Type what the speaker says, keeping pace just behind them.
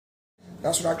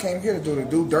That's what I came here to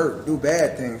do dirt, do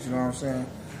bad things, you know what I'm saying?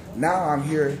 Now I'm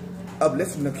here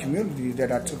uplifting the community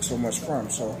that I took so much from.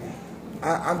 So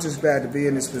I'm just glad to be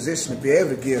in this position to be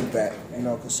able to give back, you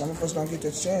know, because some of us don't get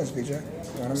that chance, BJ. You know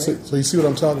what I mean? So you see what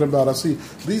I'm talking about? I see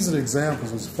these are the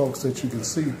examples of folks that you can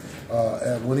see.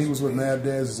 When he was with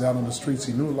Navigators, he's out on the streets.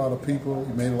 He knew a lot of people.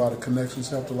 He made a lot of connections,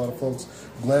 helped a lot of folks.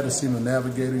 Glad to see him a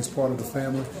Navigator. He's part of the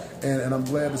family. And I'm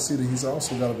glad to see that he's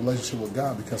also got a relationship with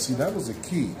God, because, see, that was the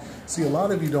key. See, a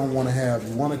lot of you don't want to have,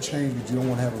 you want to change, but you don't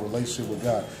want to have a relationship with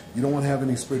God. You don't want to have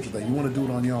any spiritual thing. You want to do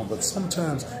it on your own. But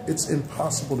sometimes it's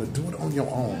impossible to do it on your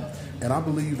own. And I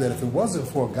believe that if it wasn't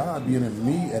for God being in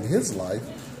me and his life,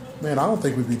 man, I don't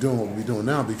think we'd be doing what we're doing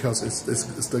now, because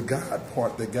it's the God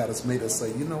part that got us, made us say,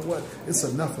 you know what, it's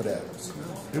enough of that.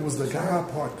 It was the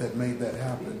God part that made that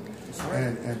happen.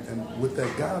 And with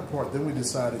that God part, then we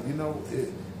decided, you know,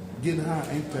 getting high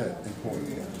ain't that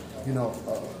important. You know,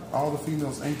 all the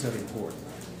females ain't that important.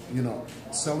 You know,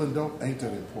 selling dope ain't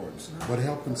that important. But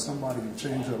helping somebody to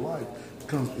change their life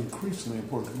becomes increasingly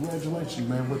important. Congratulations,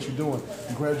 man, what you're doing.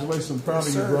 Congratulations, I'm proud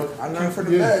of you, bro. I learned for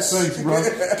the best. Thanks,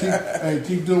 bro.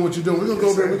 Keep doing what you're doing. We're going to go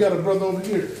over there. We got a brother over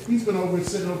here. He's been over here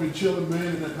sitting over here chilling,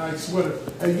 man, in that nice sweater.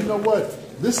 Hey, you know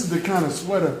what? This is the kind of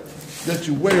sweater that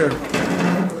you wear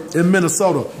in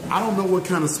Minnesota. I don't know what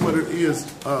kind of sweater it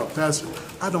is, Pastor.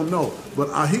 I don't know.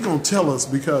 But he going to tell us,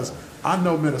 because I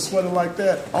know, man, a sweater like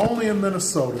that, only in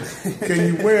Minnesota can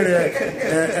you wear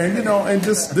that, and you know, and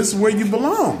just, this is where you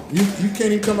belong. You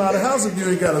can't even come out of the house if you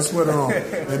ain't got a sweater on.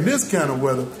 In this kind of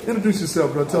weather. Introduce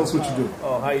yourself, bro. Tell us what you do.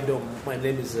 Oh, how you doing? My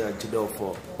name is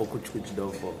Chewdofou,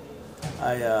 Chewdofou.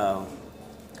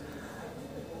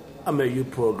 I'm a youth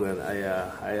program.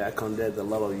 I conduct a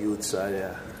lot of youths.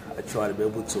 I try to be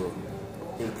able to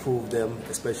improve them,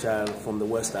 especially from the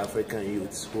West African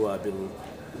youths who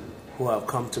have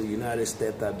come to the United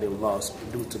States that have been lost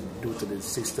due to the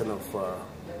system of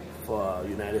for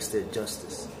United States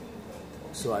justice.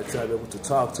 So I try to be able to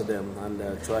talk to them and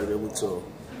try to be able to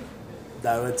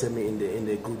direct them in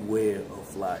the good way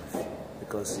of life,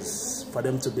 because it's for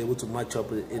them to be able to match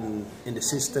up in the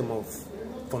system of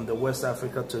from the West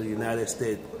Africa to the United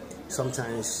States.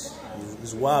 Sometimes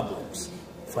it's wobbles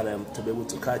for them to be able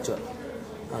to catch up,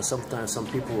 and sometimes some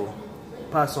people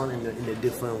pass on in a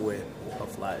different way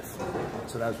of life.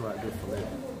 So that's what I do for them.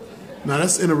 Now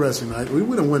that's interesting, right? We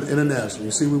went and went international.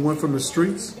 You see, we went from the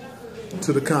streets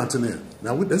to the continent.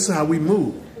 Now this is how we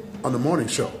move on the morning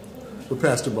show with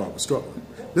Pastor Barber Struggling.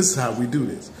 This is how we do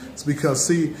this. It's because,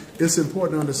 see, it's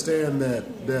important to understand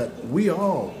that we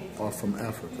all are from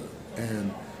Africa,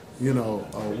 and you know,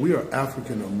 we are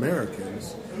African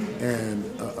Americans, and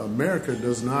America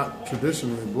does not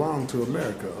traditionally belong to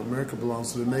America. America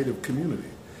belongs to the native community.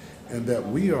 And that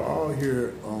we are all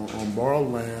here on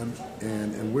borrowed land,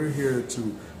 and we're here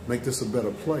to make this a better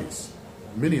place,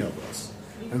 many of us.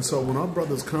 And so when our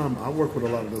brothers come, I work with a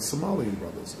lot of the Somalian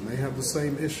brothers, and they have the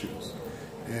same issues.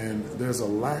 And there's a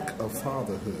lack of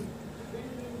fatherhood.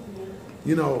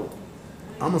 You know,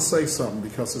 I'm going to say something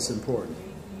because it's important.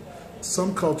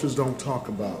 Some cultures don't talk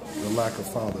about the lack of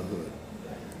fatherhood,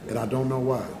 and I don't know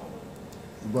why.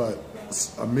 But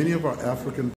many of our African